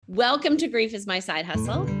Welcome to Grief is My Side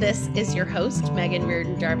Hustle. This is your host, Megan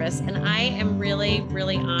Reardon Jarvis, and I am really,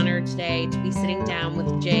 really honored today to be sitting down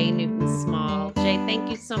with Jay Newton Small. Jay, thank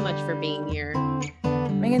you so much for being here.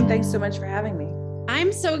 Megan, thanks so much for having me.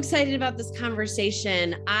 I'm so excited about this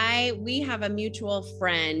conversation. We have a mutual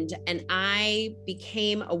friend, and I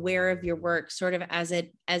became aware of your work sort of as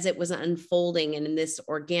it was unfolding and in this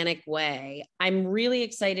organic way. I'm really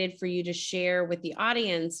excited for you to share with the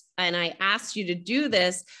audience, and I asked you to do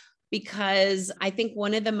this because I think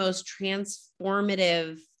one of the most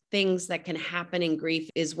transformative things that can happen in grief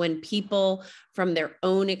is when people from their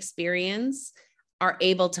own experience are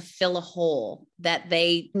able to fill a hole that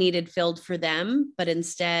they needed filled for them, but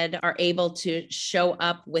instead are able to show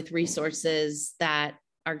up with resources that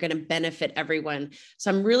are going to benefit everyone.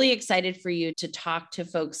 So I'm really excited for you to talk to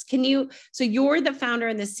folks. So you're the founder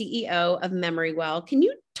and the CEO of MemoryWell. Can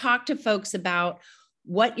you talk to folks about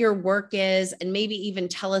what your work is and maybe even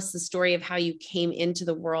tell us the story of how you came into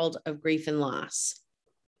the world of grief and loss?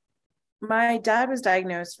 My dad was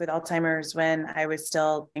diagnosed with Alzheimer's when I was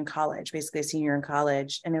still in college, basically a senior in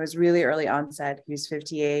college. And it was really early onset. He was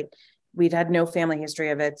 58. We'd had no family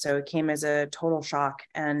history of it, so it came as a total shock.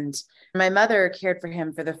 And my mother cared for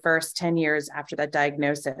him for the first 10 years after that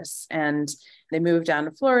diagnosis. And they moved down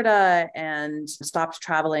to Florida and stopped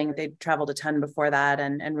traveling. They'd traveled a ton before that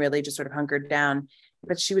and really just sort of hunkered down.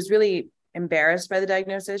 But she was really embarrassed by the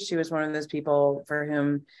diagnosis. She was one of those people for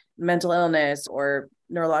whom mental illness or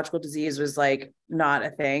neurological disease was like not a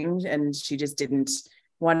thing. And she just didn't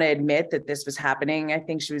want to admit that this was happening. I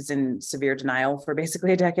think she was in severe denial for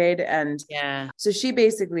basically a decade. And so she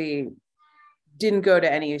basically didn't go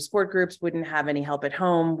to any support groups, wouldn't have any help at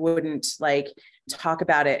home, wouldn't like talk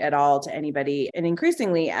about it at all to anybody. And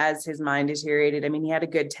increasingly, as his mind deteriorated, I mean, he had a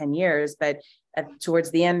good 10 years, but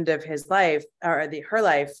towards the end of his life or her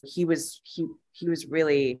life, he was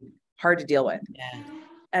really hard to deal with. Yeah.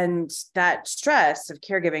 And that stress of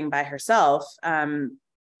caregiving by herself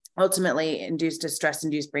ultimately induced a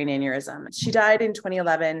stress-induced brain aneurysm. She died in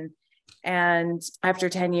 2011. And after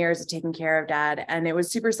 10 years of taking care of dad, and it was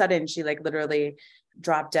super sudden, she like literally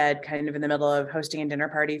dropped dead kind of in the middle of hosting a dinner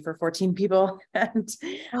party for 14 people.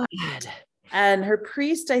 And her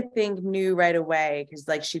priest, I think, knew right away because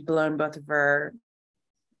like she'd blown both of her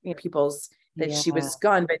peoples that she was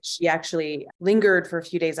gone, but she actually lingered for a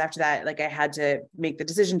few days after that. Like I had to make the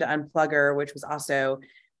decision to unplug her, which was also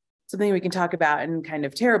something we can talk about and kind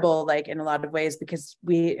of terrible, like in a lot of ways, because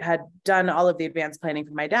we had done all of the advanced planning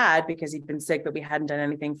for my dad because he'd been sick, but we hadn't done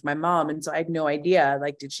anything for my mom. And so I had no idea,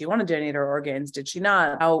 like, did she want to donate her organs? Did she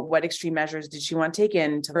not? What extreme measures did she want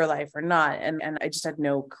taken to her life or not? And I just had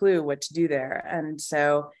no clue what to do there. And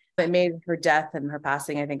so it made her death and her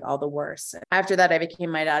passing, I think, all the worse. After that, I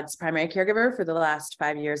became my dad's primary caregiver for the last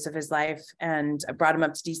 5 years of his life, and I brought him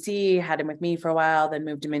up to DC, had him with me for a while, then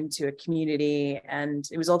moved him into a community. And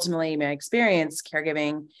it was ultimately my experience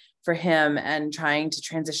caregiving for him and trying to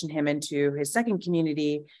transition him into his second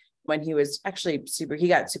community when he was actually he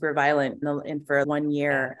got super violent for 1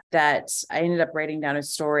 year, that I ended up writing down a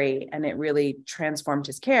story, and it really transformed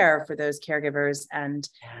his care for those caregivers. And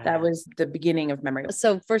that was the beginning of Memory.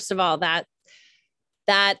 So first of all, that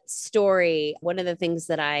story, one of the things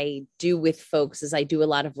that I do with folks is I do a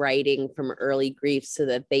lot of writing from early grief so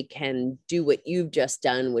that they can do what you've just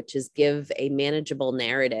done, which is give a manageable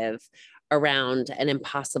narrative around an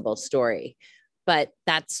impossible story. But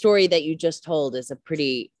that story that you just told is a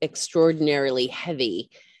pretty extraordinarily heavy,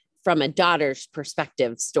 from a daughter's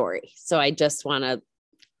perspective, story. So I just want to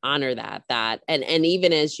honor that. And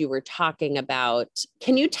even as you were talking about,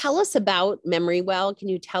 can you tell us about MemoryWell? Can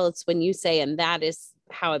you tell us, when you say, and that is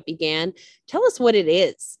how it began, tell us what it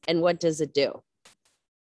is and what does it do?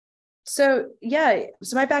 So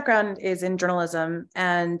my background is in journalism,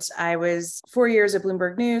 and I was 4 years at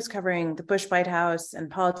Bloomberg News covering the Bush White House and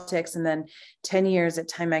politics, and then 10 years at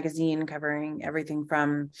Time Magazine covering everything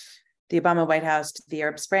from the Obama White House to the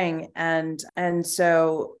Arab Spring. And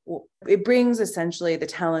so it brings essentially the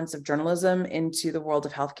talents of journalism into the world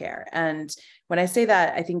of healthcare. And when I say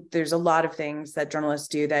that, I think there's a lot of things that journalists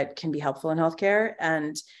do that can be helpful in healthcare.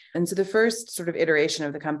 And so the first sort of iteration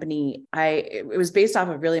of the company, it was based off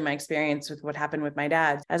of really my experience with what happened with my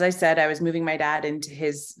dad. As I said, I was moving my dad into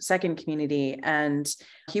his second community, and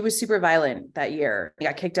he was super violent that year. He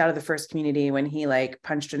got kicked out of the first community when he like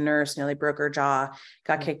punched a nurse, nearly broke her jaw,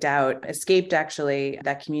 got kicked out, escaped actually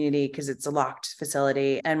that community because it's a locked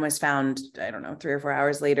facility, and was found, I don't know, 3 or 4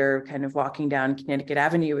 hours later, kind of walking down Connecticut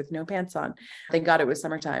Avenue with no pants on. Thank God it was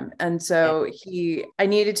summertime. And so I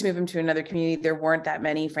needed to move him to another community. There weren't that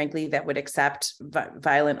many, frankly, frankly, that would accept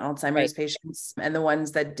violent Alzheimer's patients. And the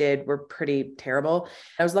ones that did were pretty terrible.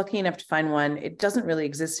 I was lucky enough to find one. It doesn't really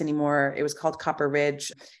exist anymore. It was called Copper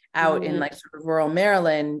Ridge, out in like sort of rural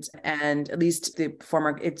Maryland. And at least the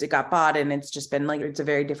former, it got bought, and it's just been like, it's a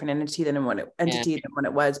very different entity than what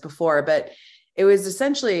it was before. But it was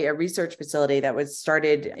essentially a research facility that was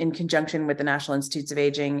started in conjunction with the National Institutes of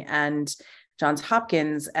Aging and Johns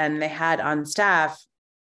Hopkins. And they had on staff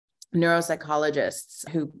neuropsychologists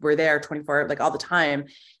who were there 24, like all the time.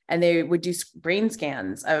 And they would do brain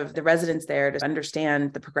scans of the residents there to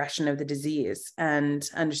understand the progression of the disease and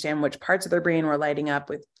understand which parts of their brain were lighting up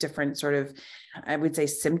with different sort of, I would say,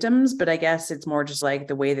 symptoms, but I guess it's more just like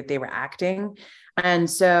the way that they were acting. And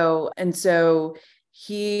so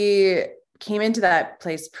he came into that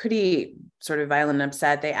place pretty sort of violent and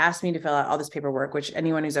upset. They asked me to fill out all this paperwork, which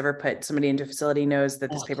anyone who's ever put somebody into a facility knows that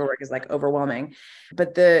this paperwork is like overwhelming.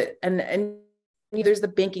 But and there's the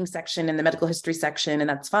banking section and the medical history section, and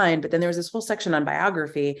that's fine. But then there was this whole section on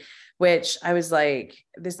biography, which I was like,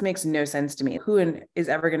 this makes no sense to me. Who is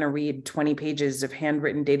ever going to read 20 pages of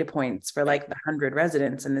handwritten data points for like the 100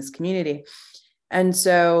 residents in this community? And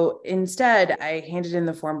so instead, I handed in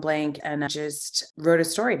the form blank and I just wrote a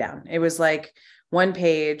story down. It was like one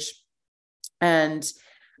page. And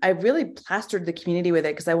I really plastered the community with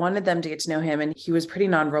it because I wanted them to get to know him. And he was pretty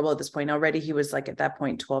nonverbal at this point. Already he was like at that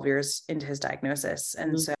point, 12 years into his diagnosis.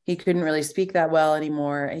 And so he couldn't really speak that well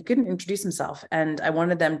anymore. He couldn't introduce himself. And I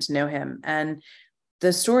wanted them to know him. And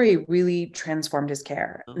the story really transformed his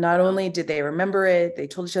care. Not only did they remember it, they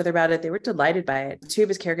told each other about it, they were delighted by it. Two of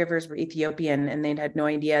his caregivers were Ethiopian, and they'd had no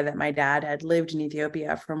idea that my dad had lived in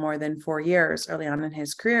Ethiopia for more than 4 years early on in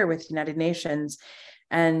his career with the United Nations.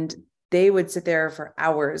 And they would sit there for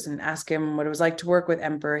hours and ask him what it was like to work with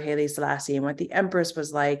Emperor Haile Selassie and what the Empress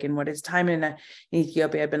was like and what his time in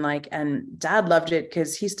Ethiopia had been like. And Dad loved it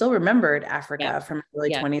because he still remembered Africa from the early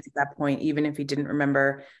 20s at that point, even if he didn't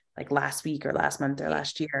remember like last week or last month or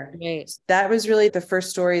last year. Right. That was really the first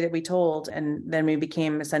story that we told. And then we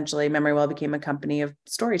became essentially, MemoryWell became a company of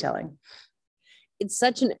storytelling. It's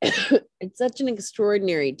such an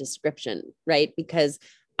extraordinary description, right? Because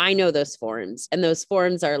I know those forms, and those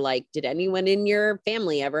forms are like, did anyone in your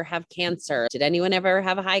family ever have cancer? Did anyone ever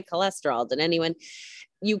have a high cholesterol?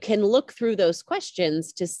 You can look through those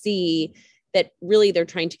questions to see that really they're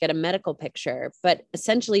trying to get a medical picture. But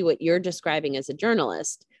essentially what you're describing as a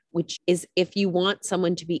journalist, which is if you want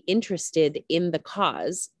someone to be interested in the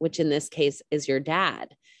cause, which in this case is your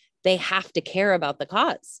dad, they have to care about the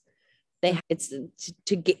cause. It's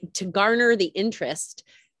to garner the interest,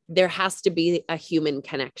 there has to be a human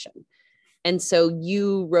connection. And so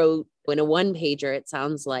you wrote in a one pager, it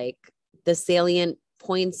sounds like, the salient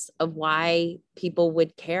points of why people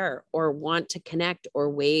would care or want to connect or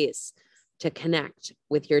ways to connect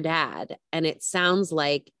with your dad. And it sounds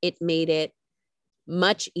like it made it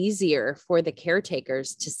much easier for the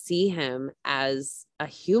caretakers to see him as a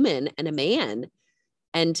human and a man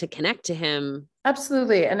and to connect to him.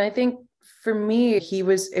 Absolutely. And I think for me,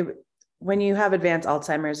 when you have advanced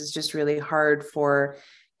Alzheimer's, it's just really hard for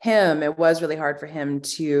him. It was really hard for him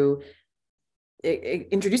to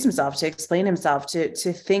introduce himself, to explain himself, to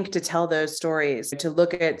think, to tell those stories, to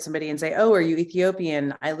look at somebody and say, oh, are you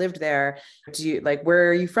Ethiopian? I lived there. Where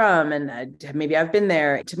are you from? And maybe I've been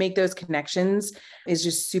there. To make those connections is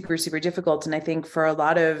just super, super difficult. And I think there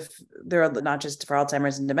are not just for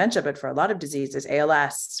Alzheimer's and dementia, but for a lot of diseases,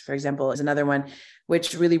 ALS, for example, is another one,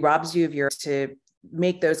 which really robs you of to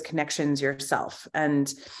make those connections yourself.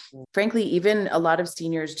 And frankly, even a lot of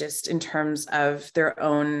seniors, just in terms of their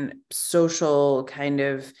own social kind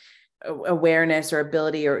of awareness or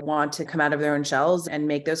ability or want to come out of their own shells and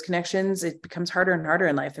make those connections, it becomes harder and harder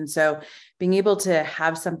in life. And so being able to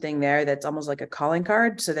have something there that's almost like a calling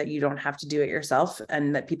card so that you don't have to do it yourself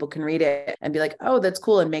and that people can read it and be like, oh, that's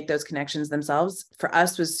cool, and make those connections themselves, for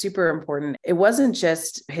us was super important. It wasn't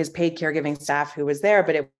just his paid caregiving staff who was there,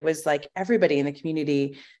 but it was like everybody in the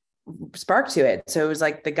community spark to it. So it was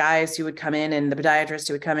like the guys who would come in and the podiatrists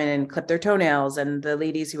who would come in and clip their toenails, and the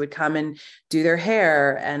ladies who would come and do their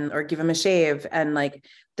hair or give them a shave, and like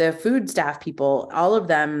the food staff people, all of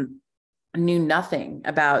them knew nothing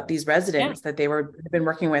about these residents that they have been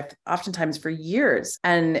working with oftentimes for years.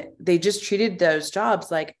 And they just treated those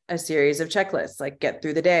jobs like a series of checklists, like get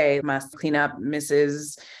through the day, must clean up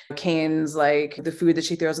Mrs. Kane's, like the food that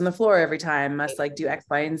she throws on the floor every time, must like do X,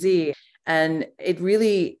 Y, and Z. And it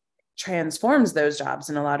really transforms those jobs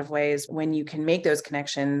in a lot of ways when you can make those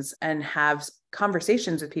connections and have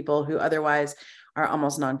conversations with people who otherwise are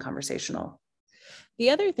almost non-conversational. The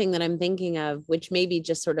other thing that I'm thinking of, which may be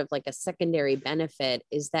just sort of like a secondary benefit,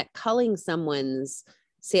 is that culling someone's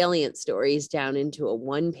salient stories down into a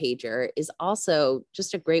one pager is also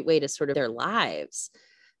just a great way to sort of their lives,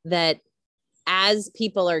 that as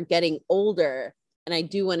people are getting older, and I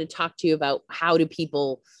do want to talk to you about how do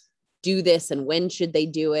people do this and when should they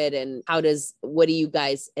do it, and what do you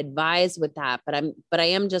guys advise with that? But I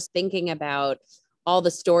am just thinking about all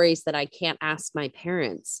the stories that I can't ask my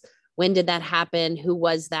parents. When did that happen? Who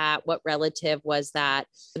was that? What relative was that?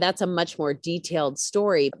 That's a much more detailed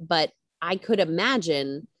story. But I could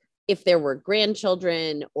imagine if there were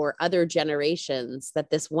grandchildren or other generations, that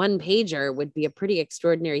this one pager would be a pretty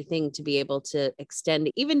extraordinary thing to be able to extend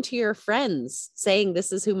even to your friends, saying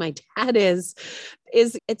this is who my dad is.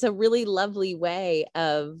 It's a really lovely way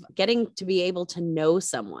of getting to be able to know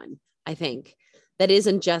someone, I think, that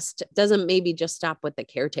doesn't maybe just stop with the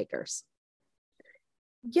caretakers.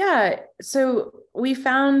 Yeah. So we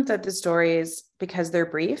found that the stories, because they're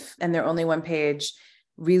brief and they're only one page,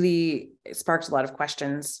 really sparked a lot of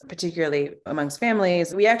questions, particularly amongst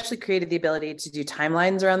families. We actually created the ability to do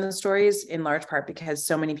timelines around the stories, in large part because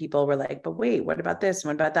so many people were like, but wait, what about this? And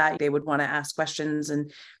what about that? They would want to ask questions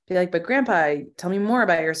and be like, but Grandpa, tell me more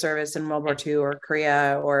about your service in World War II or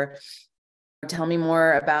Korea, or tell me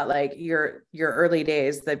more about like your early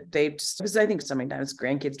days. That they just, because I think so many times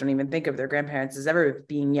grandkids don't even think of their grandparents as ever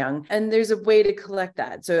being young. And there's a way to collect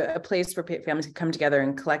that. So a place where families can come together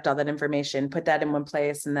and collect all that information, put that in one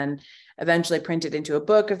place, and then eventually print it into a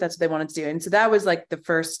book if that's what they wanted to do. And so that was like the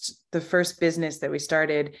first business that we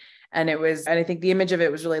started. And I think the image of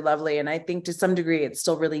it was really lovely. And I think to some degree it's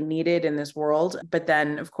still really needed in this world. But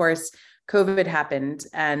then of course, COVID happened,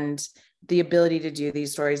 and the ability to do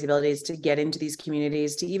these stories, the abilities to get into these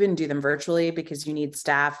communities, to even do them virtually, because you need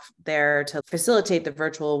staff there to facilitate the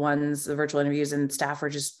virtual interviews, and staff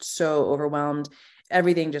were just so overwhelmed.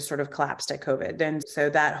 Everything just sort of collapsed at COVID. And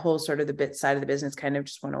so that whole sort of the bit side of the business kind of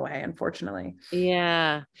just went away, unfortunately.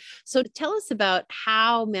 Yeah. So tell us about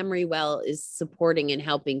how MemoryWell is supporting and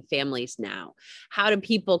helping families now. How do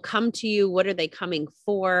people come to you? What are they coming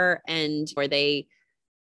for? And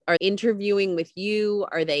are interviewing with you?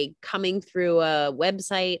 Are they coming through a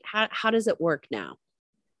website? How does it work now?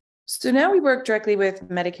 So now we work directly with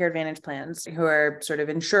Medicare Advantage plans, who are sort of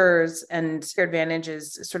insurers, and Medicare Advantage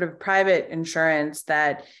is sort of private insurance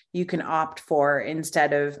that you can opt for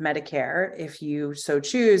instead of Medicare if you so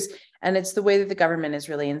choose. And it's the way that the government has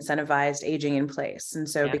really incentivized aging in place. And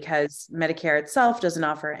so because Medicare itself doesn't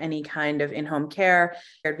offer any kind of in-home care,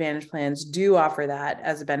 Medicare Advantage plans do offer that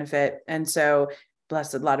as a benefit. And so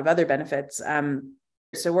plus a lot of other benefits.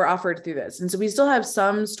 So we're offered through this. And so we still have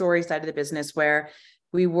some story side of the business where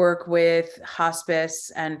we work with hospice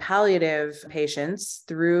and palliative patients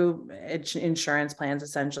through insurance plans,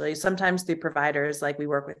 essentially, sometimes through providers. Like we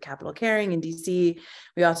work with Capital Caring in DC.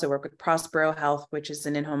 We also work with Prospero Health, which is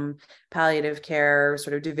an in-home palliative care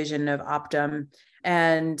sort of division of Optum.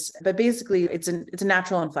 But basically it's a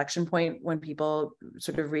natural inflection point when people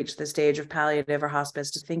sort of reach the stage of palliative or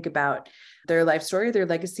hospice to think about their life story, their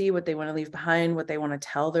legacy, what they want to leave behind, what they want to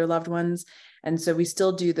tell their loved ones. And so we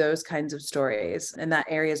still do those kinds of stories. And that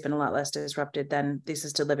area has been a lot less disrupted than the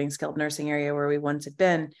assisted living skilled nursing area where we once had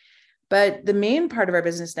been. But the main part of our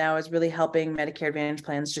business now is really helping Medicare Advantage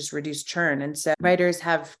plans just reduce churn. And so writers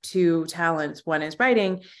have two talents. One is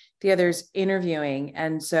writing, the other is interviewing.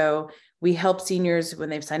 And so we help seniors when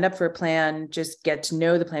they've signed up for a plan, just get to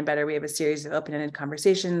know the plan better. We have a series of open-ended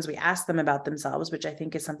conversations. We ask them about themselves, which I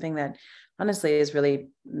think is something that honestly is really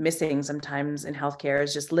missing sometimes in healthcare,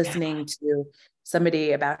 is just listening to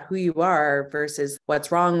somebody about who you are versus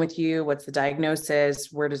what's wrong with you, what's the diagnosis,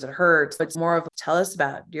 where does it hurt. It's more of tell us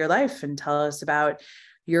about your life and tell us about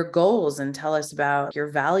your goals and tell us about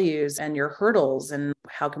your values and your hurdles and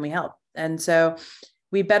how can we help. And so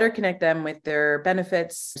we better connect them with their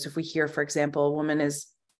benefits. So if we hear, for example, a woman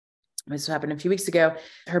this happened a few weeks ago,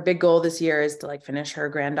 her big goal this year is to finish her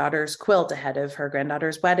granddaughter's quilt ahead of her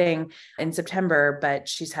granddaughter's wedding in September, but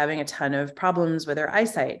she's having a ton of problems with her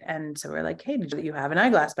eyesight. And so we're like, hey, do you have an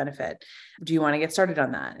eyeglass benefit? Do you want to get started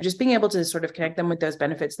on that? Just being able to sort of connect them with those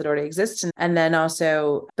benefits that already exist. And then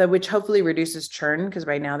also which hopefully reduces churn, because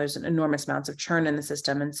right now there's an enormous amounts of churn in the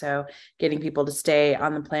system. And so getting people to stay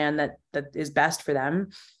on the plan that is best for them.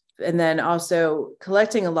 And then also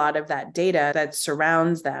collecting a lot of that data that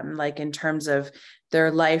surrounds them, like in terms of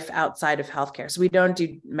their life outside of healthcare. So we don't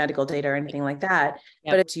do medical data or anything like that.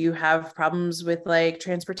 Yep. But do you have problems with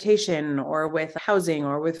transportation or with housing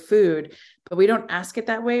or with food? But we don't ask it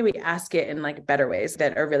that way. We ask it in better ways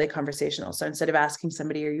that are really conversational. So instead of asking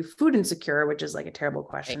somebody, are you food insecure, which is a terrible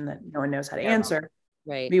question that no one knows how to answer.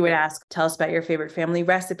 Right. We would ask, tell us about your favorite family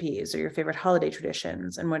recipes or your favorite holiday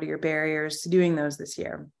traditions, and what are your barriers to doing those this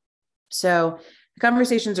year? So The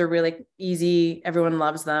conversations are really easy. Everyone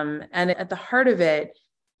loves them. And at the heart of it,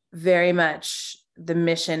 very much the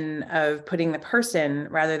mission of putting the person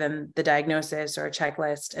rather than the diagnosis or a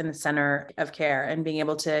checklist in the center of care, and being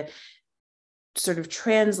able to sort of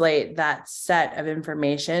translate that set of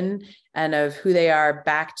information and of who they are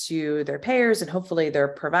back to their payers and hopefully their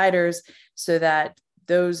providers, so that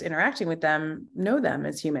those interacting with them know them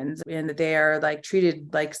as humans, and that they are like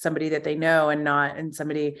treated like somebody that they know, and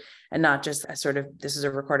not just a sort of, this is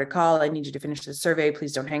a recorded call, I need you to finish the survey,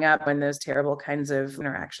 please don't hang up, and those terrible kinds of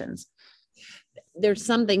interactions. There's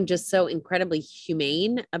something just so incredibly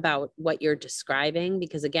humane about what you're describing,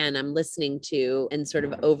 because again, I'm listening to and sort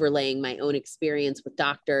of overlaying my own experience with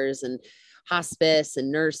doctors and hospice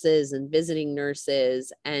and nurses and visiting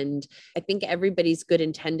nurses. And I think everybody's good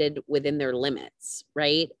intended within their limits,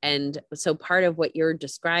 right? And so part of what you're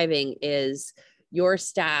describing is your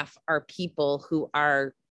staff are people who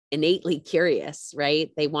are innately curious,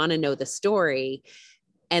 right? They want to know the story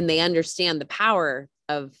and they understand the power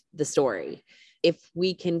of the story. If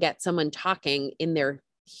we can get someone talking in their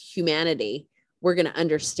humanity, we're going to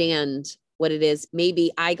understand what it is.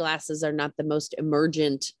 Maybe eyeglasses are not the most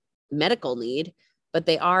emergent medical need, but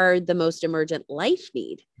they are the most emergent life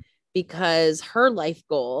need, because her life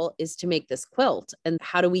goal is to make this quilt. And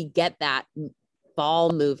how do we get that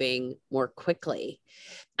ball moving more quickly?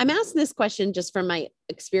 I'm asking this question just from my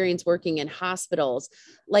experience working in hospitals.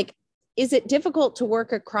 Like, is it difficult to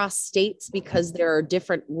work across states because there are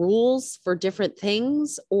different rules for different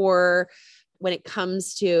things? Or when it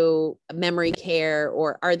comes to memory care,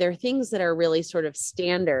 or are there things that are really sort of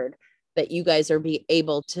standard that you guys are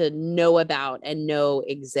able to know about and know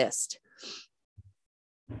exist?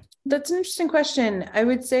 That's an interesting question. I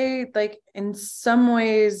would say, like, in some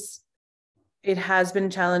ways, it has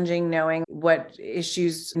been challenging knowing what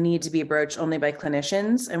issues need to be broached only by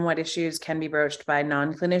clinicians and what issues can be broached by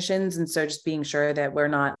non-clinicians. And so just being sure that we're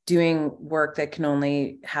not doing work that can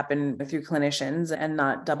only happen through clinicians and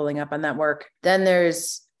not doubling up on that work. Then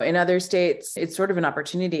there's, in other states, it's sort of an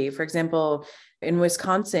opportunity. For example, in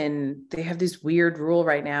Wisconsin, they have this weird rule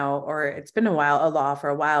right now, or it's been a law for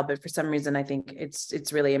a while, but for some reason, I think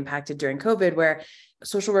it's really impacted during COVID, where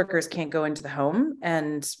social workers can't go into the home,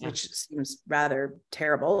 and which seems rather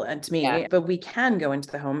terrible. And to me, but we can go into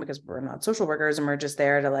the home because we're not social workers and we're just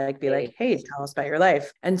there to like be like, hey, tell us about your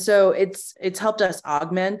life. And so it's helped us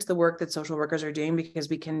augment the work that social workers are doing, because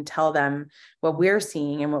we can tell them what we're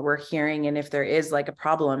seeing and what we're hearing. And if there is like a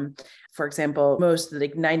problem, for example, most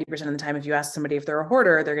like 90% of the time, if you ask somebody if they're a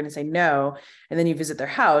hoarder, they're going to say no. And then you visit their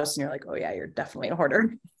house and you're like, oh yeah, you're definitely a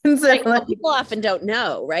hoarder. And so like, people often don't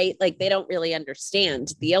know, right? Like they don't really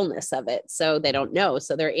understand the illness of it. So they don't know.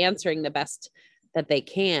 So they're answering the best that they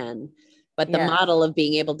can. But the model of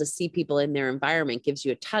being able to see people in their environment gives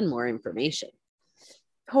you a ton more information.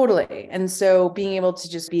 Totally. And so being able to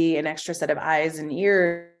just be an extra set of eyes and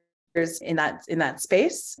ears in that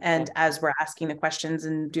space. And as we're asking the questions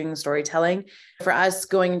and doing the storytelling, for us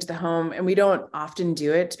going into the home, and we don't often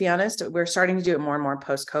do it, to be honest, we're starting to do it more and more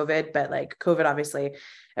post-COVID, but like COVID, obviously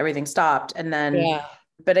everything stopped. And then,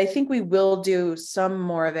 but I think we will do some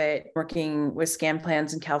more of it working with Scan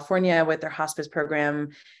Plans in California with their hospice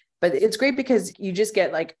program. But it's great because you just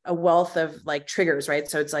get like a wealth of like triggers, right?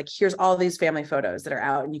 So it's like, here's all these family photos that are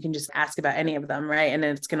out and you can just ask about any of them, right? And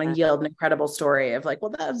it's going to yield an incredible story of like,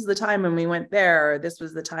 well, that was the time when we went there, or this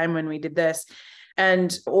was the time when we did this.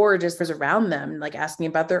 And, or just there's around them, like asking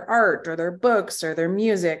about their art or their books or their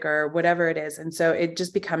music or whatever it is. And so it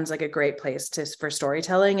just becomes like a great place for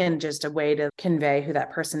storytelling, and just a way to convey who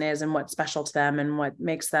that person is and what's special to them and what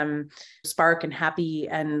makes them spark and happy.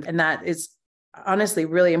 And that is honestly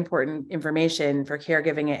really important information for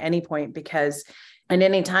caregiving at any point, because at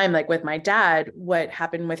any time, like with my dad, what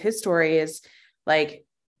happened with his story is like,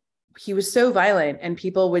 he was so violent and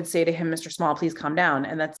people would say to him, Mr. Small, please calm down.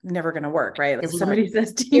 And that's never going to work, right? Like somebody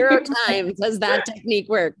says to you, 0 times has that technique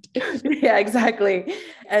worked. Yeah, exactly.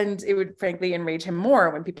 And it would frankly enrage him more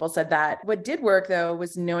when people said that. What did work though,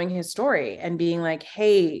 was knowing his story and being like,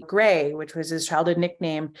 hey, Gray, which was his childhood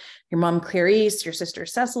nickname, your mom, Clarice, your sister,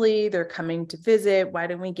 Cecily, they're coming to visit. Why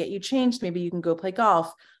don't we get you changed? Maybe you can go play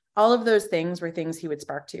golf. All of those things were things he would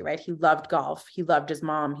spark to, right? He loved golf. He loved his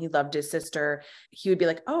mom. He loved his sister. He would be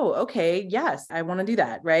like, oh, okay, yes, I want to do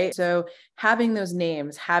that, right? So having those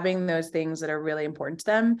names, having those things that are really important to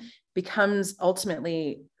them becomes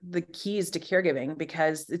ultimately the keys to caregiving,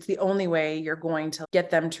 because it's the only way you're going to get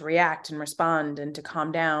them to react and respond and to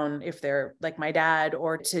calm down if they're like my dad,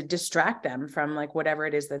 or to distract them from like whatever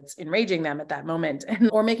it is that's enraging them at that moment,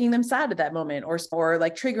 or making them sad at that moment, or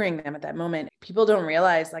like triggering them at that moment. People don't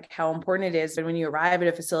realize like how important it is when you arrive at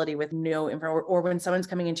a facility with no info, or when someone's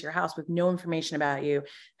coming into your house with no information about you,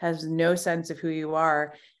 has no sense of who you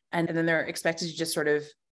are, and then they're expected to just sort of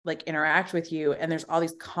like interact with you. And there's all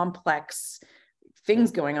these complex things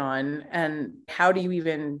going on. And how do you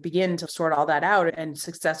even begin to sort all that out and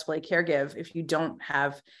successfully caregive if you don't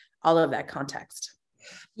have all of that context?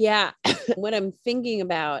 Yeah. What I'm thinking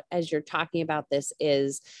about as you're talking about this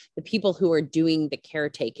is the people who are doing the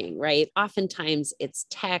caretaking, right? Oftentimes it's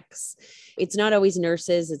techs. It's not always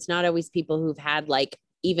nurses. It's not always people who've had like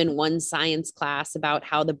even one science class about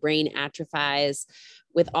how the brain atrophies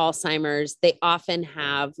with Alzheimer's. They often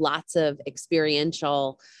have lots of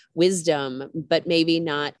experiential wisdom, but maybe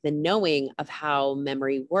not the knowing of how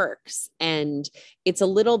memory works. And it's a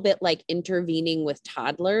little bit like intervening with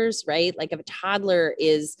toddlers, right? Like if a toddler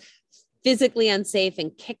is physically unsafe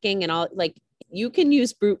and kicking and all, like you can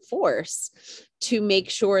use brute force to make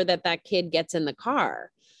sure that that kid gets in the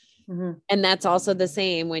car. Mm-hmm. And that's also the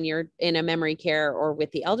same when you're in a memory care or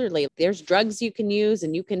with the elderly. There's drugs you can use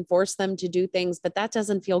and you can force them to do things, but that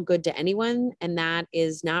doesn't feel good to anyone. And that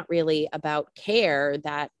is not really about care.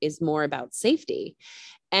 That is more about safety.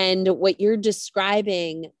 And what you're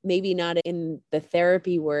describing, maybe not in the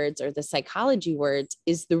therapy words or the psychology words,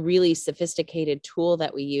 is the really sophisticated tool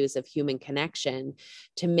that we use of human connection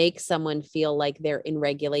to make someone feel like they're in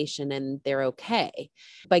regulation and they're okay.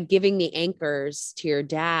 By giving the anchors to your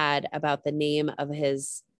dad about the name of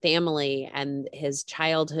his family and his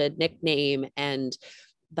childhood nickname and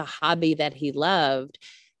the hobby that he loved,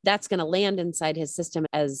 that's going to land inside his system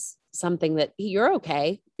as something that you're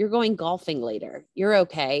okay. You're going golfing later. You're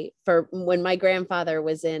okay. For when my grandfather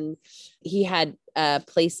was in, he had a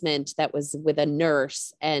placement that was with a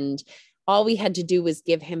nurse, and all we had to do was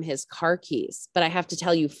give him his car keys. But I have to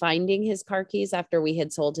tell you, finding his car keys after we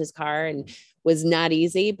had sold his car and was not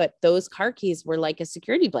easy, but those car keys were like a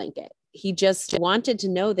security blanket. He just wanted to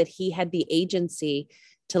know that he had the agency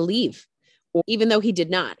to leave. Even though he did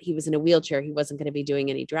not, he was in a wheelchair. He wasn't going to be doing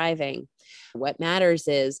any driving. What matters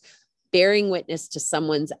is bearing witness to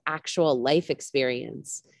someone's actual life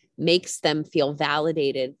experience makes them feel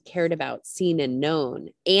validated, cared about, seen, and known.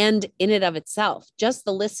 And in and of itself, just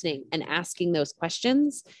the listening and asking those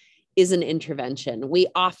questions is an intervention. We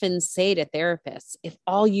often say to therapists, if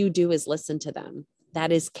all you do is listen to them,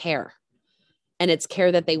 that is care. And it's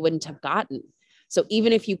care that they wouldn't have gotten. So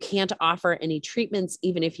even if you can't offer any treatments,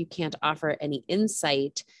 even if you can't offer any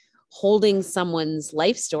insight, holding someone's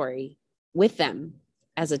life story with them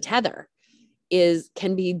as a tether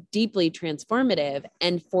can be deeply transformative.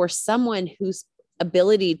 And for someone whose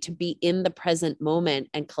ability to be in the present moment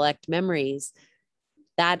and collect memories,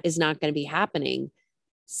 that is not going to be happening.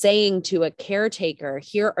 Saying to a caretaker,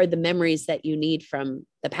 here are the memories that you need from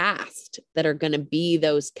the past that are going to be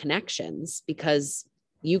those connections, because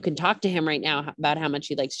you can talk to him right now about how much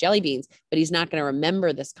he likes jelly beans, but he's not going to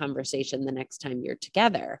remember this conversation the next time you're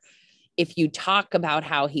together. If you talk about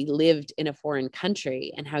how he lived in a foreign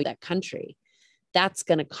country and how that country, that's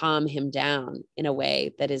going to calm him down in a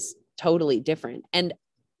way that is totally different. And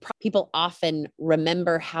people often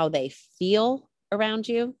remember how they feel around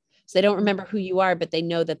you. So they don't remember who you are, but they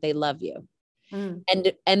know that they love you. Mm.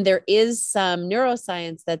 And there is some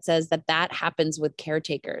neuroscience that says that that happens with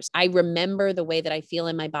caretakers. I remember the way that I feel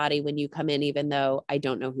in my body when you come in, even though I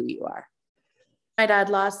don't know who you are. My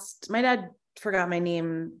dad forgot my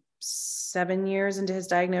name 7 years into his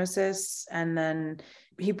diagnosis. And then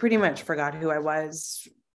he pretty much forgot who I was.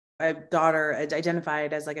 A daughter,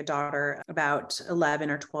 identified as like a daughter about 11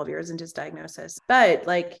 or 12 years into his diagnosis. But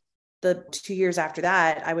like the 2 years after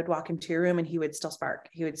that, I would walk him to your room and he would still spark.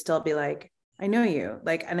 He would still be like, I know you,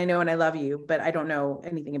 like, and I know, and I love you, but I don't know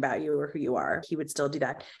anything about you or who you are. He would still do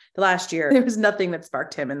that. The last year, there was nothing that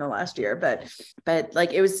sparked him in the last year, but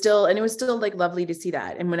like, it was still like lovely to see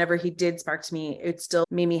that. And whenever he did spark to me, it still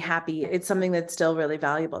made me happy. It's something that's still really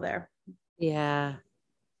valuable there. Yeah.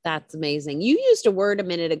 That's amazing. You used a word a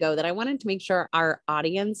minute ago that I wanted to make sure our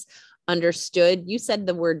audience understood. You said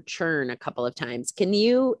the word churn a couple of times. Can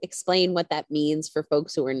you explain what that means for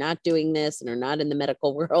folks who are not doing this and are not in the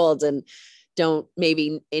medical world and don't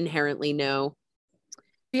maybe inherently know?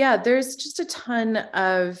 Yeah, there's just a ton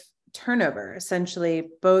of turnover, essentially,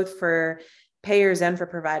 both for payers and for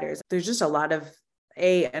providers. There's just a lot of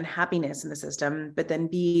A, unhappiness in the system, but then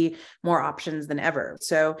B, more options than ever.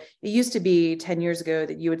 So it used to be 10 years ago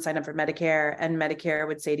that you would sign up for Medicare and Medicare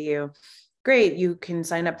would say to you, great, you can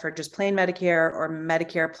sign up for just plain Medicare or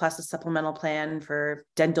Medicare plus a supplemental plan for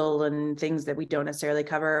dental and things that we don't necessarily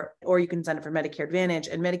cover, or you can sign up for Medicare Advantage.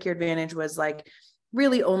 And Medicare Advantage was like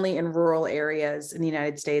really only in rural areas in the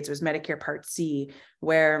United States. It was Medicare Part C,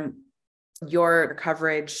 where your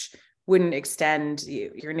coverage wouldn't extend.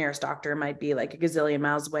 Your nearest doctor might be like a gazillion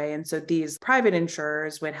miles away. And so these private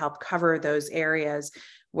insurers would help cover those areas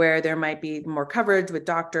where there might be more coverage with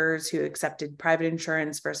doctors who accepted private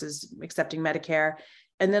insurance versus accepting Medicare.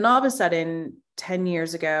 And then all of a sudden, 10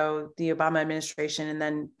 years ago, the Obama administration, and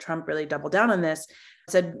then Trump really doubled down on this,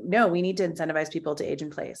 said, no, we need to incentivize people to age in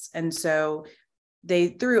place. And so they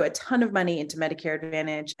threw a ton of money into Medicare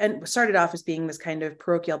Advantage and started off as being this kind of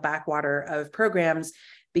parochial backwater of programs,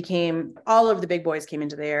 became all of the big boys came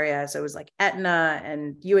into the area. So it was like Aetna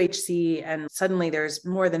and UHC, and suddenly there's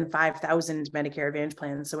more than 5,000 Medicare Advantage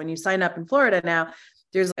plans. So when you sign up in Florida now,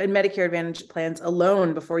 there's Medicare Advantage plans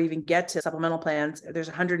alone before you even get to supplemental plans. There's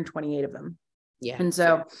 128 of them. Yeah. And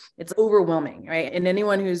so it's overwhelming, right? And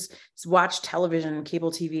anyone who's watched television,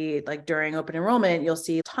 cable TV, like during open enrollment, you'll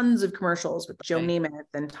see tons of commercials with Joe Namath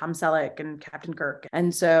and Tom Selleck and Captain Kirk.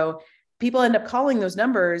 And so people end up calling those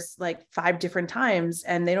numbers like 5 different times,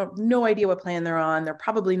 and they don't no idea what plan they're on. They're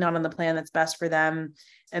probably not on the plan that's best for them.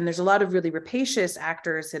 And there's a lot of really rapacious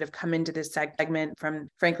actors that have come into this segment from,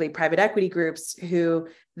 frankly, private equity groups who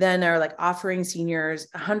then are like offering seniors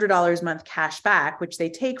 $100 a month cash back, which they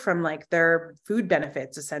take from like their food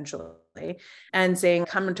benefits essentially, and saying,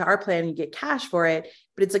 come into our plan and you get cash for it.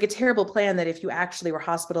 But it's like a terrible plan that if you actually were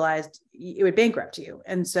hospitalized, it would bankrupt you.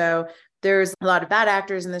 And so there's a lot of bad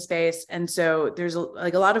actors in the space. And so there's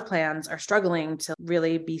like a lot of plans are struggling to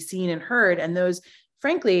really be seen and heard. And those,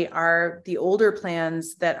 frankly, are the older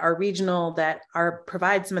plans that are regional, that are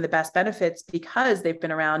provide some of the best benefits because they've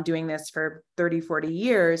been around doing this for 30, 40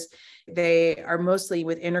 years. They are mostly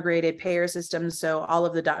with integrated payer systems. So all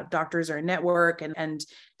of the doctors are in network and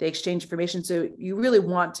they exchange information. So you really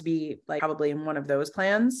want to be like probably in one of those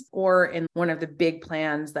plans or in one of the big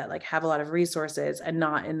plans that like have a lot of resources, and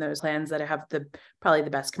not in those plans that have probably the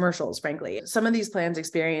best commercials, frankly. Some of these plans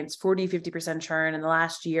experience 40, 50% churn. In the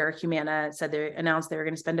last year, Humana said they announced they were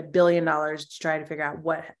going to spend $1 billion to try to figure out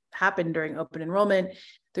what happened during open enrollment.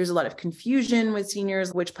 There's a lot of confusion with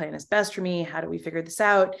seniors. Which plan is best for me? How do we figure this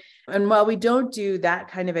out? And while we don't do that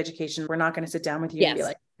kind of education, we're not going to sit down with you and be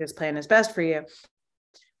like, this plan is best for you.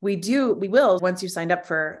 We will, once you signed up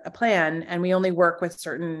for a plan, and we only work with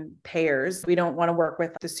certain payers. We don't want to work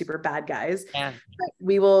with the super bad guys. Yeah.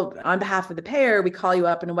 We will, on behalf of the payer, we call you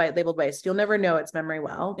up in a white labeled way. So you'll never know it's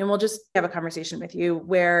MemoryWell. And we'll just have a conversation with you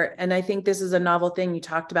and I think this is a novel thing. You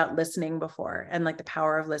talked about listening before and like the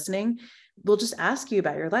power of listening. We'll just ask you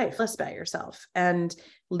about your life, less about yourself, and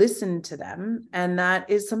listen to them. And that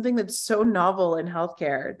is something that's so novel in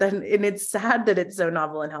healthcare. And it's sad that it's so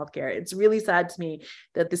novel in healthcare. It's really sad to me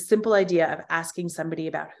that the simple idea of asking somebody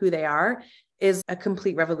about who they are is a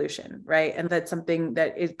complete revolution, right? And that's something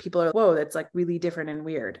that people are, whoa, that's like really different and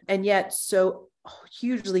weird. And yet so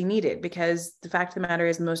hugely needed, because the fact of the matter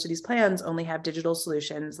is most of these plans only have digital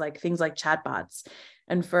solutions, like things like chatbots.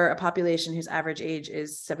 And for a population whose average age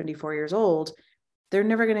is 74 years old, they're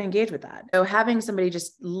never going to engage with that. So having somebody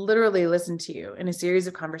just literally listen to you in a series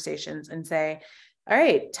of conversations and say, all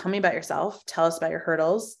right, tell me about yourself. Tell us about your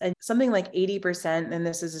hurdles. And something like 80%, and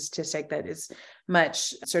this is a statistic that is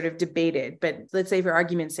much sort of debated, but let's say for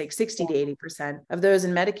argument's sake, 60 to 80% of those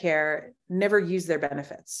in Medicare never use their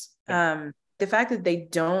benefits. The fact that they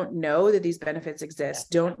don't know that these benefits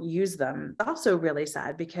exist, don't use them, also really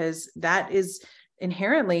sad, because that is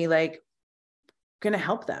inherently like going to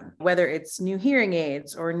help them, whether it's new hearing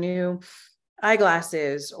aids or new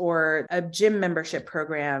eyeglasses or a gym membership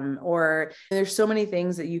program, or there's so many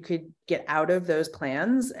things that you could get out of those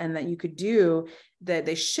plans and that you could do that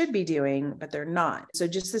they should be doing, but they're not. So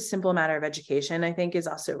just a simple matter of education, I think, is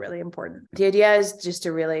also really important. The idea is just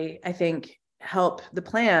to really, I think, help the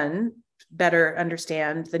plan better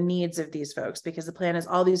understand the needs of these folks, because the plan has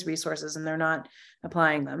all these resources and they're not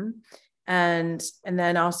applying them. And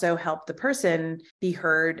then also help the person be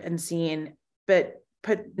heard and seen, but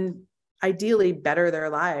ideally better their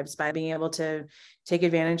lives by being able to take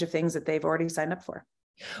advantage of things that they've already signed up for.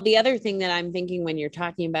 The other thing that I'm thinking when you're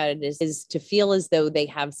talking about it is to feel as though they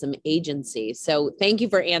have some agency. So thank you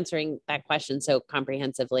for answering that question so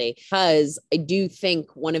comprehensively, because I do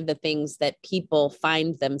think one of the things that people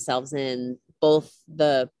find themselves in, both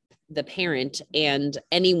the parent and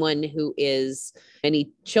anyone who is,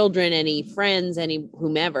 any children, any friends, any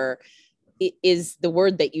whomever, is the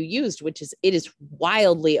word that you used, which is, it is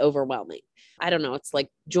wildly overwhelming. I don't know. It's like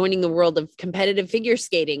joining the world of competitive figure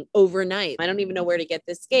skating overnight. I don't even know where to get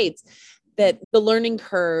the skates. That the learning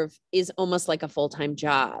curve is almost like a full-time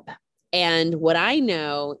job. And what I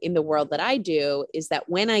know in the world that I do is that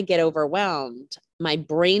when I get overwhelmed, my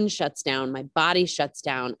brain shuts down, my body shuts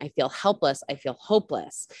down. I feel helpless. I feel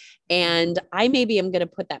hopeless. And I maybe am going to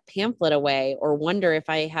put that pamphlet away or wonder if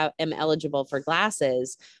I am eligible for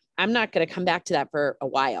glasses. I'm not going to come back to that for a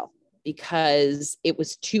while because it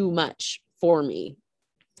was too much for me.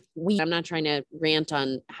 I'm not trying to rant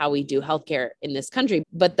on how we do healthcare in this country,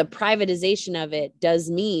 but the privatization of it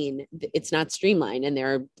does mean it's not streamlined and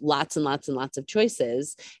there are lots and lots and lots of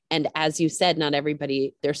choices. And as you said, not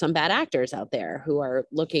everybody, there's some bad actors out there who are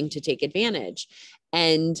looking to take advantage.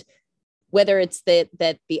 And whether it's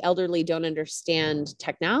that the elderly don't understand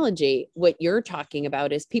technology, what you're talking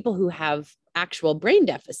about is people who have actual brain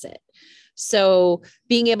deficit. So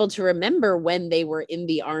being able to remember when they were in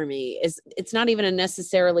the army it's not even a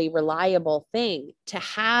necessarily reliable thing to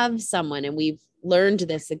have someone. And we've learned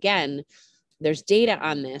this again, there's data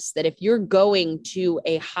on this, that if you're going to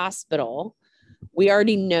a hospital, we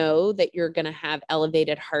already know that you're going to have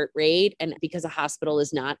elevated heart rate. And because a hospital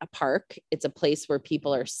is not a park, it's a place where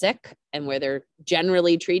people are sick and where they're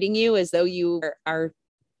generally treating you as though you are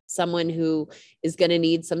someone who is going to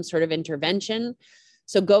need some sort of intervention.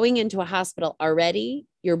 So going into a hospital already,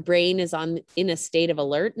 your brain is in a state of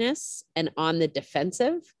alertness and on the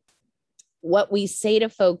defensive. What we say to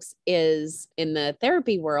folks is, in the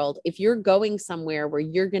therapy world, if you're going somewhere where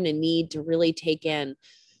you're going to need to really take in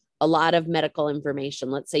a lot of medical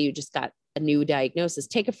information, let's say you just got a new diagnosis,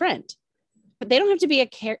 take a friend. But they don't have to be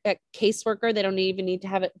a caseworker. They don't even need to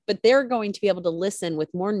have it, but they're going to be able to listen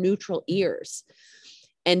with more neutral ears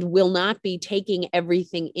and will not be taking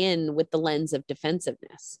everything in with the lens of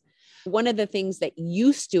defensiveness. One of the things that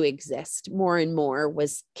used to exist more and more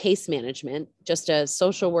was case management, just a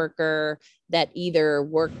social worker that either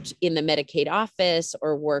worked in the Medicaid office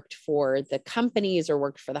or worked for the companies or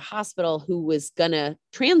worked for the hospital who was going to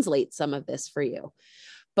translate some of this for you.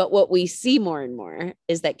 But what we see more and more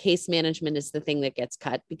is that case management is the thing that gets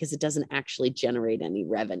cut because it doesn't actually generate any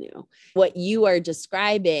revenue. What you are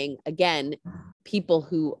describing, again, people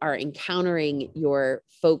who are encountering your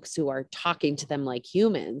folks who are talking to them like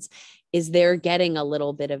humans, is they're getting a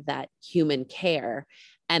little bit of that human care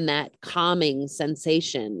and that calming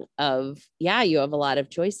sensation of, yeah, you have a lot of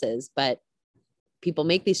choices, but people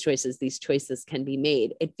make these choices can be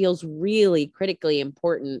made. It feels really critically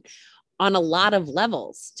important on a lot of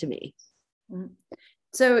levels to me.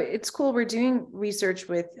 So it's cool. We're doing research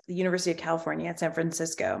with the University of California at San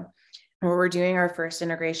Francisco, where we're doing our first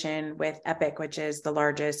integration with Epic, which is the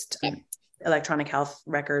largest electronic health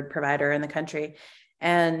record provider in the country.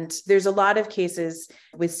 And there's a lot of cases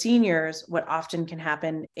with seniors. What often can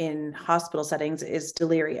happen in hospital settings is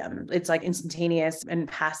delirium. It's like instantaneous and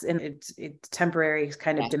it's temporary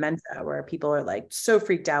kind of dementia, where people are like so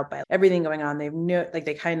freaked out by everything going on.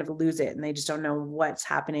 They kind of lose it and they just don't know what's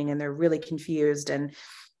happening and they're really confused. And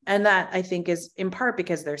that, I think, is in part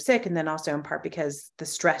because they're sick, and then also in part because the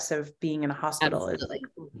stress of being in a hospital is like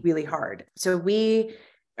really hard. So we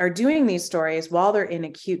are doing these stories while they're in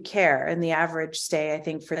acute care. And the average stay, I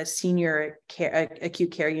think, for a senior care,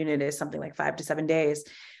 acute care unit is something like 5 to 7 days.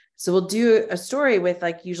 So we'll do a story with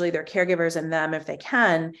like usually their caregivers and them if they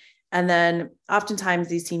can. And then oftentimes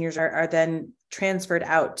these seniors are then transferred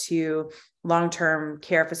out to long-term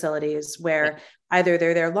care facilities where either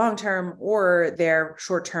they're there long-term or they're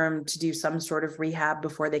short-term to do some sort of rehab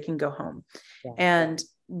before they can go home. Yeah. And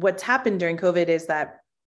what's happened during COVID is that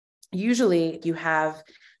usually you have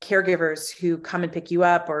caregivers who come and pick you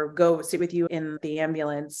up or go sit with you in the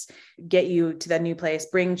ambulance, get you to that new place,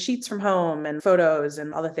 bring sheets from home and photos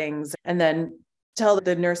and all the things, and then tell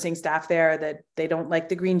the nursing staff there that they don't like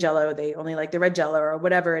the green Jello, they only like the red Jello or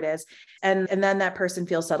whatever it is. And then that person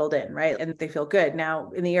feels settled in, right? And they feel good.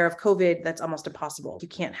 Now, in the era of COVID, that's almost impossible. You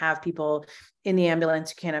can't have people in the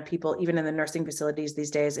ambulance. You can't have people even in the nursing facilities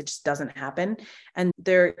these days. It just doesn't happen. And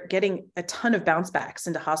they're getting a ton of bounce backs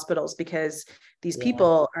into hospitals because these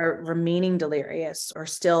people are remaining delirious or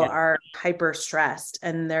still are hyper stressed,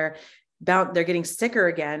 and they're getting sicker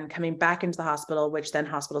again, coming back into the hospital, which then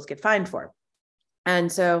hospitals get fined for.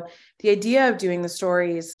 And so the idea of doing the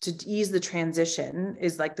stories to ease the transition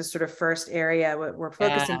is like the sort of first area we're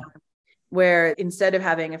focusing on, where instead of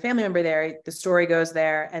having a family member there, the story goes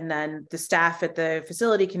there, and then the staff at the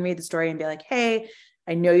facility can read the story and be like, hey,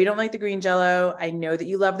 I know you don't like the green Jell-O. I know that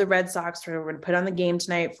you love the Red Sox. We're going to put on the game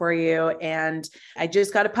tonight for you. And I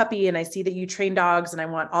just got a puppy and I see that you train dogs and I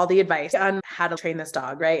want all the advice on how to train this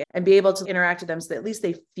dog, right? And be able to interact with them so that at least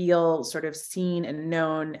they feel sort of seen and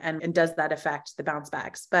known, and does that affect the bounce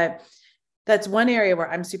backs. But that's one area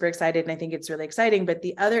where I'm super excited and I think it's really exciting. But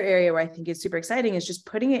the other area where I think is super exciting is just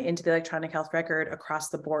putting it into the electronic health record across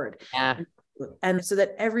the board. Yeah. And so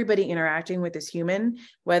that everybody interacting with this human,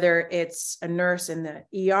 whether it's a nurse in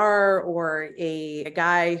the ER or a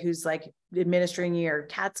guy who's like administering your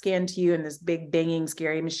CAT scan to you in this big banging,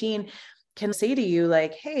 scary machine, can say to you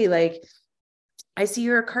like, hey, like, I see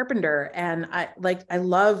you're a carpenter and I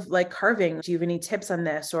love like carving. Do you have any tips on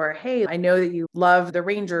this? Or, hey, I know that you love the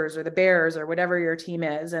Rangers or the Bears or whatever your team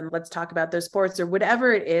is, and let's talk about those sports, or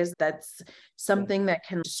whatever it is that's something that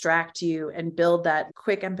can distract you and build that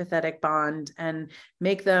quick empathetic bond and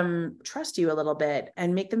make them trust you a little bit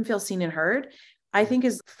and make them feel seen and heard, I think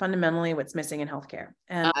is fundamentally what's missing in healthcare.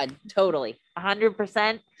 And totally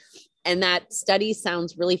 100%. And that study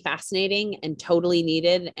sounds really fascinating and totally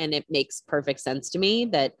needed. And it makes perfect sense to me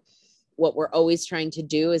that what we're always trying to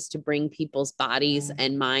do is to bring people's bodies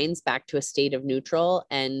and minds back to a state of neutral.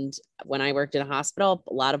 And when I worked in a hospital,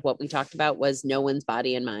 a lot of what we talked about was no one's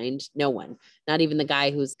body and mind. No one, not even the guy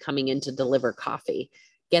who's coming in to deliver coffee,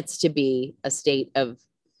 gets to be a state of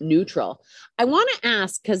neutral. I want to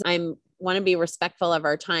ask, because I want to be respectful of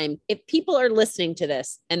our time. If people are listening to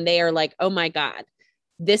this and they are like, oh my God,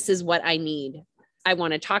 this is what I need. I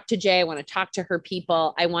want to talk to Jay. I want to talk to her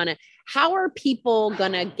people. How are people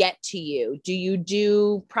going to get to you? Do you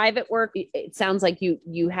do private work? It sounds like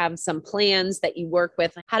you have some plans that you work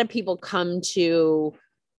with. How do people come to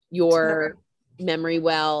your Memory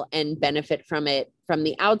Well and benefit from it from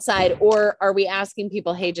the outside? Or are we asking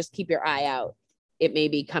people, hey, just keep your eye out? It may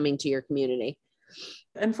be coming to your community.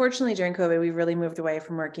 Unfortunately, during COVID, we really moved away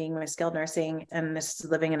from working with skilled nursing and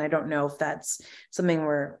assisted living. And I don't know if that's something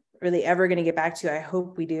we're really ever going to get back to. I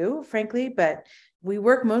hope we do, frankly, but we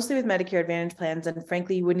work mostly with Medicare Advantage plans. And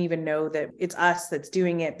frankly, you wouldn't even know that it's us that's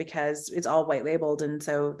doing it because it's all white labeled. And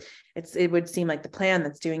so it would seem like the plan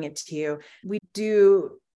that's doing it to you. We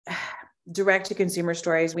do direct to consumer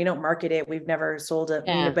stories. We don't market it. We've never sold it,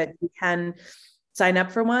 but we can sign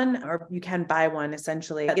up for one, or you can buy one.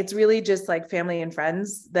 Essentially, it's really just like family and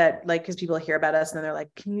friends that like, because people hear about us and they're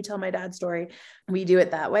like, can you tell my dad's story? We do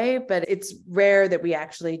it that way, but it's rare that we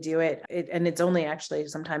actually do it. And it's only actually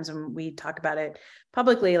sometimes when we talk about it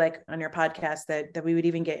publicly, like on your podcast, that we would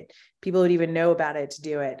even get people would even know about it to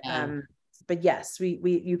do it. But yes,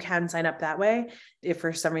 you can sign up that way if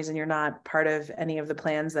for some reason you're not part of any of the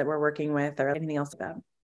plans that we're working with or anything else about.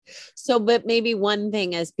 So, but maybe one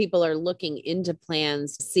thing as people are looking into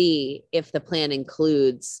plans, see if the plan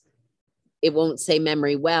includes, it won't say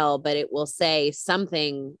Memory Well, but it will say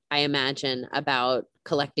something, I imagine, about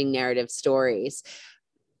collecting narrative stories.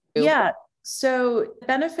 Yeah. So the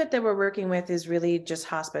benefit that we're working with is really just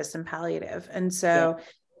hospice and palliative. And so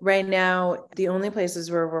right now, the only places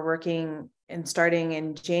where we're working and starting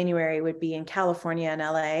in January would be in California and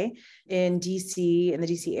LA, in DC, in the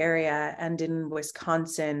DC area, and in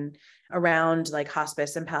Wisconsin around like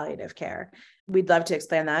hospice and palliative care. We'd love to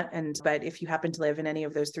expand that. But if you happen to live in any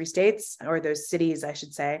of those 3 states, or those cities, I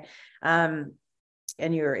should say, and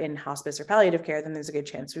you're in hospice or palliative care, then there's a good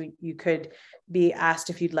chance you could be asked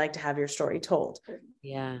if you'd like to have your story told.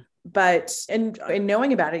 Yeah. But in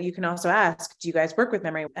knowing about it, you can also ask, do you guys work with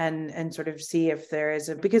Memory? And sort of see if there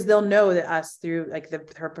is because they'll know that us through like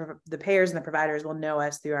the payers and the providers will know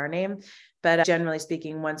us through our name. But generally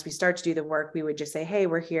speaking, once we start to do the work, we would just say, hey,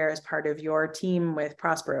 we're here as part of your team with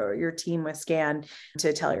Prospero or your team with SCAN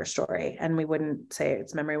to tell your story. And we wouldn't say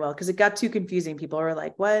it's Memory Well because it got too confusing. People were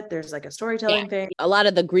like, what? There's like a storytelling thing. A lot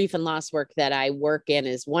of the grief and loss work that I work in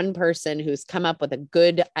is one person who's come up with a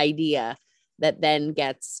good idea that then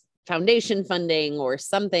gets foundation funding or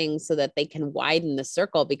something so that they can widen the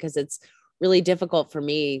circle, because it's really difficult for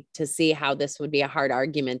me to see how this would be a hard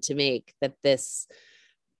argument to make, that this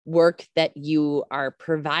work that you are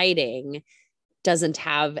providing doesn't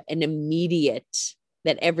have an immediate,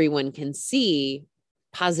 that everyone can see,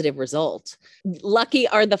 positive result. Lucky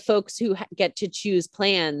are the folks who get to choose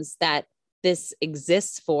plans that this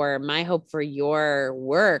exists for. My hope for your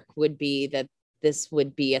work would be that this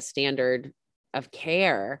would be a standard of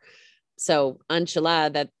care. So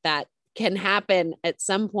inshallah that can happen at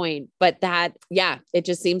some point, but it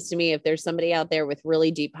just seems to me if there's somebody out there with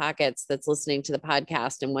really deep pockets that's listening to the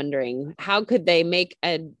podcast and wondering how could they make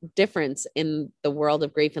a difference in the world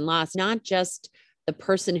of grief and loss, not just the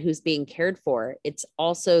person who's being cared for, it's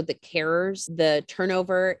also the carers, the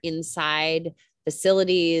turnover inside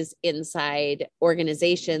facilities, inside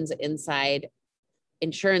organizations, inside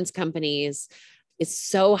insurance companies is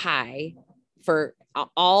so high for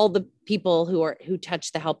all the people who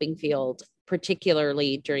touch the helping field,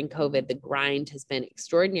 particularly during COVID. The grind has been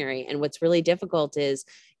extraordinary. And what's really difficult is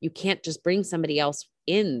you can't just bring somebody else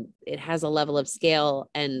in. It has a level of scale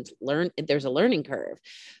and there's a learning curve.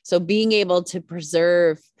 So being able to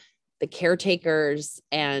preserve the caretakers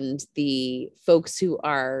and the folks who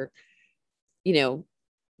are,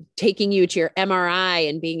 taking you to your MRI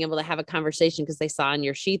and being able to have a conversation because they saw on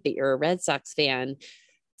your sheet that you're a Red Sox fan.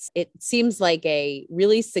 It seems like a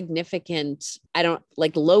really significant,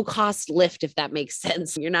 low cost lift, if that makes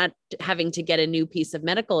sense. You're not having to get a new piece of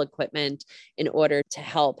medical equipment in order to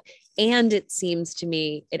help. And it seems to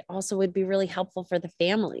me, it also would be really helpful for the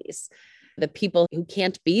families, the people who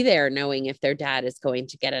can't be there knowing if their dad is going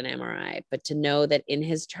to get an MRI, but to know that in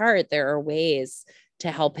his chart, there are ways to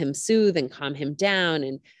help him soothe and calm him down.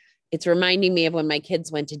 And it's reminding me of when my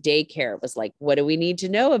kids went to daycare. It was like, what do we need to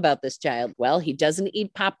know about this child? Well, he doesn't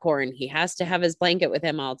eat popcorn. He has to have his blanket with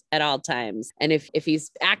him at all times. And if he's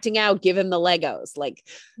acting out, give him the Legos. Like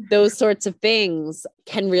those sorts of things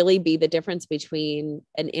can really be the difference between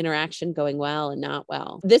an interaction going well and not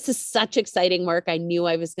well. This is such exciting work. I knew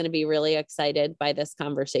I was going to be really excited by this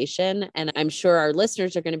conversation, and I'm sure our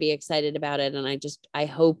listeners are going to be excited about it. And I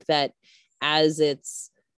hope that as it's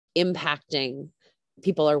impacting,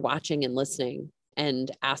 people are watching and listening and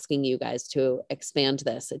asking you guys to expand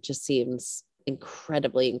this. It just seems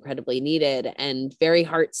incredibly, incredibly needed and very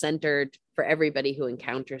heart-centered for everybody who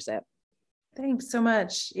encounters it. Thanks so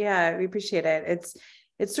much. Yeah, we appreciate it.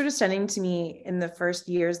 It's sort of stunning to me in the first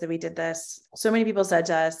years that we did this. So many people said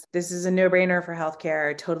to us, this is a no-brainer for healthcare.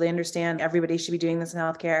 I totally understand. Everybody should be doing this in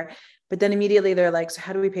healthcare. But then immediately they're like, so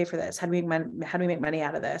how do we pay for this? How do we make money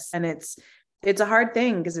out of this? And it's a hard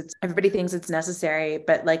thing because everybody thinks it's necessary,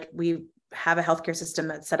 but like we have a healthcare system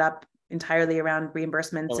that's set up entirely around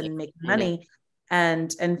reimbursements and making money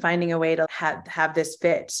and finding a way to have this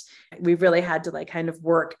fit. We've really had to like kind of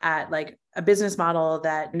work at like a business model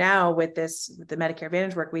that now with the Medicare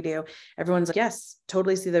Advantage work we do, everyone's like, yes,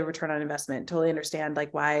 totally see the return on investment, totally understand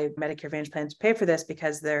like why Medicare Advantage plans pay for this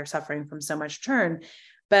because they're suffering from so much churn.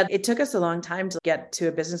 But it took us a long time to get to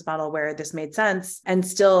a business model where this made sense and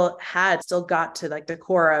still got to like the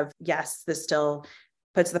core of, yes, this still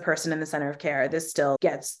puts the person in the center of care. This still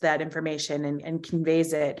gets that information and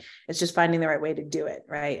conveys it. It's just finding the right way to do it.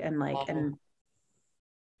 Right. And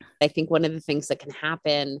I think one of the things that can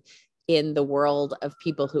happen in the world of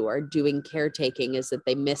people who are doing caretaking is that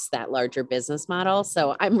they miss that larger business model.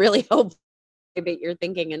 So I'm really hoping that you're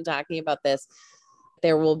thinking and talking about this.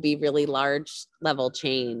 There will be really large level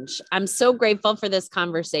change. I'm so grateful for this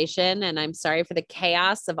conversation, and I'm sorry for the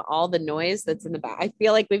chaos of all the noise that's in the back. I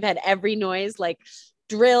feel like we've had every noise, like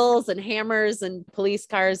drills and hammers and police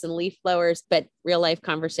cars and leaf blowers, but real life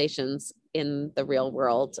conversations in the real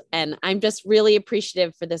world. And I'm just really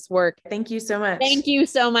appreciative for this work. Thank you so much. Thank you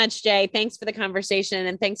so much, Jay. Thanks for the conversation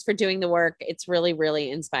and thanks for doing the work. It's really, really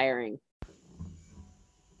inspiring.